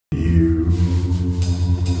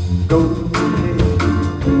go ahead,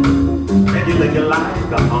 and you lick it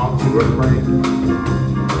like a haunted refrain,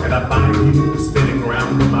 and I find you spinning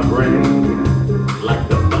round in my brain like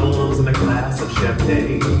the bubbles in a glass of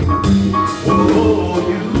champagne. Whoa,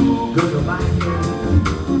 you go to my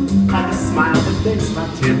head like a smile that makes my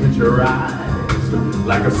temperature rise,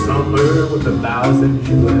 like a summer with 1,000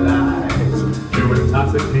 Catalinas. You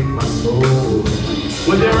intoxicate my soul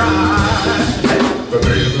with your eyes. But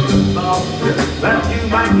baby, the thought that you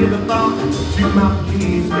might give a thought to my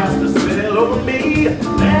pleas cast a spell over me, and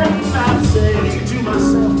I say to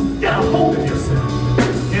myself, get a hold of yourself.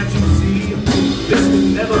 Can't you see this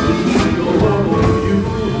can never be? Oh, you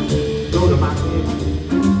go to my head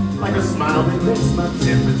like a smile that makes my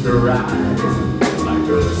temperature rise, like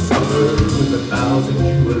a summer with 1,000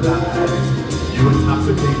 Catalinas. You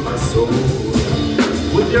intoxicate my soul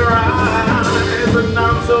with your eyes, and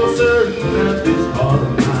I'm so certain that this heart of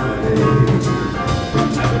mine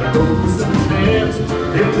has gonna go some chance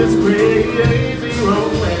in this crazy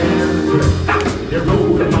romance. You go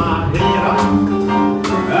to my head,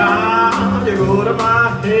 you go to my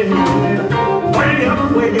head,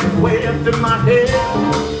 way up to my head.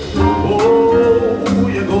 Oh,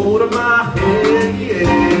 you go to my head,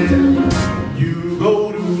 yeah. You go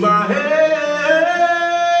to my head.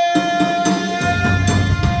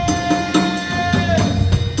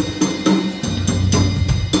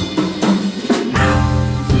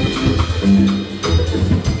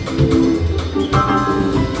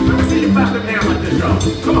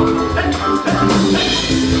 Come on. Hey, hey, hey.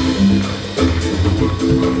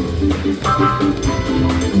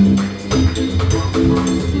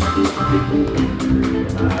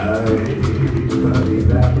 Buddy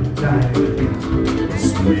Valentine,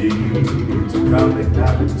 sweet comic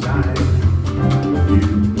Valentine, you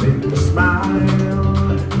make me smile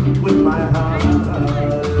with my heart.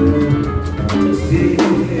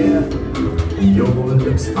 Yeah, your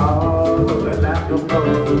lips are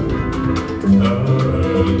laughable.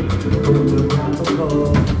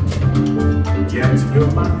 Yet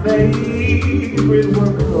you're my favorite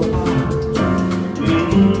work of art.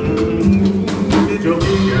 Did your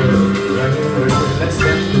fingers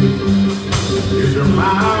is your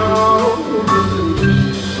mouth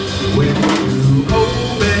when you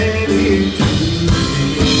open it to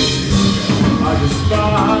me? Are you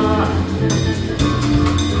smart?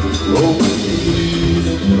 Oh, please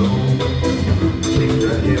don't shake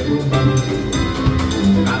your head for me.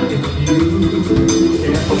 Not if you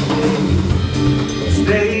care for me.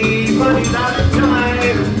 Stay, buddy, not a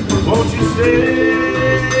time. Won't you stay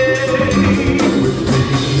with me?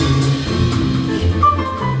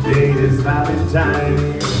 Each day is Valentine.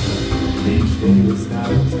 Each day is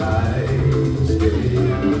Valentine's Day.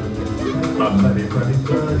 My buddy, buddy,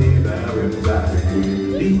 buddy,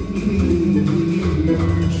 Valentine. Each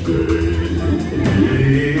day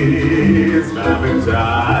is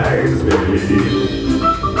Valentine's Day.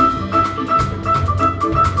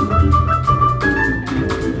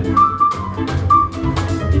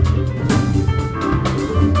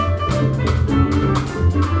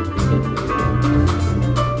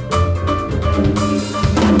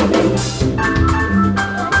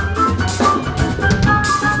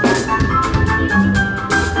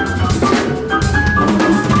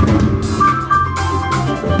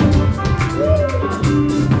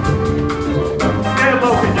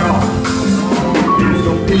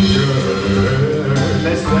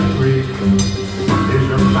 Let's let break is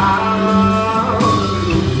your mouth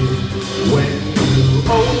when you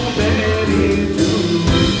open it to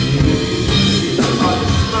me. Are you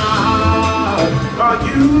smart? Are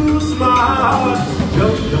you smart?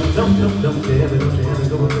 Don't dare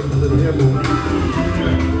go a little hair movie.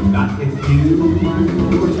 Not if you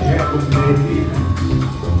care for me.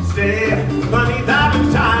 Stay, funny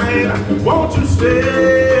Valentine, won't you stay?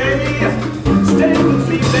 Stay with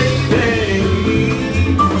me, baby.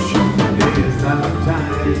 Each day is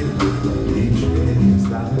Valentine. Each day is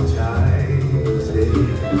Valentine's Day.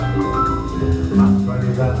 My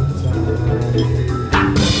funny Valentine.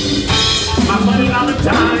 My funny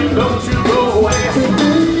Valentine, don't you go away.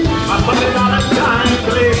 My funny Valentine,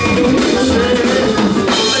 please stay.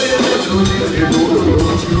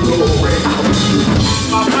 Don't you go away.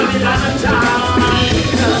 My funny Valentine.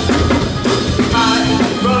 My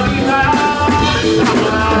funny Valentine.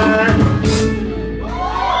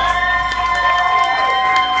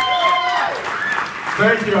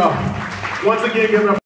 Thank you all. Once again, give it up.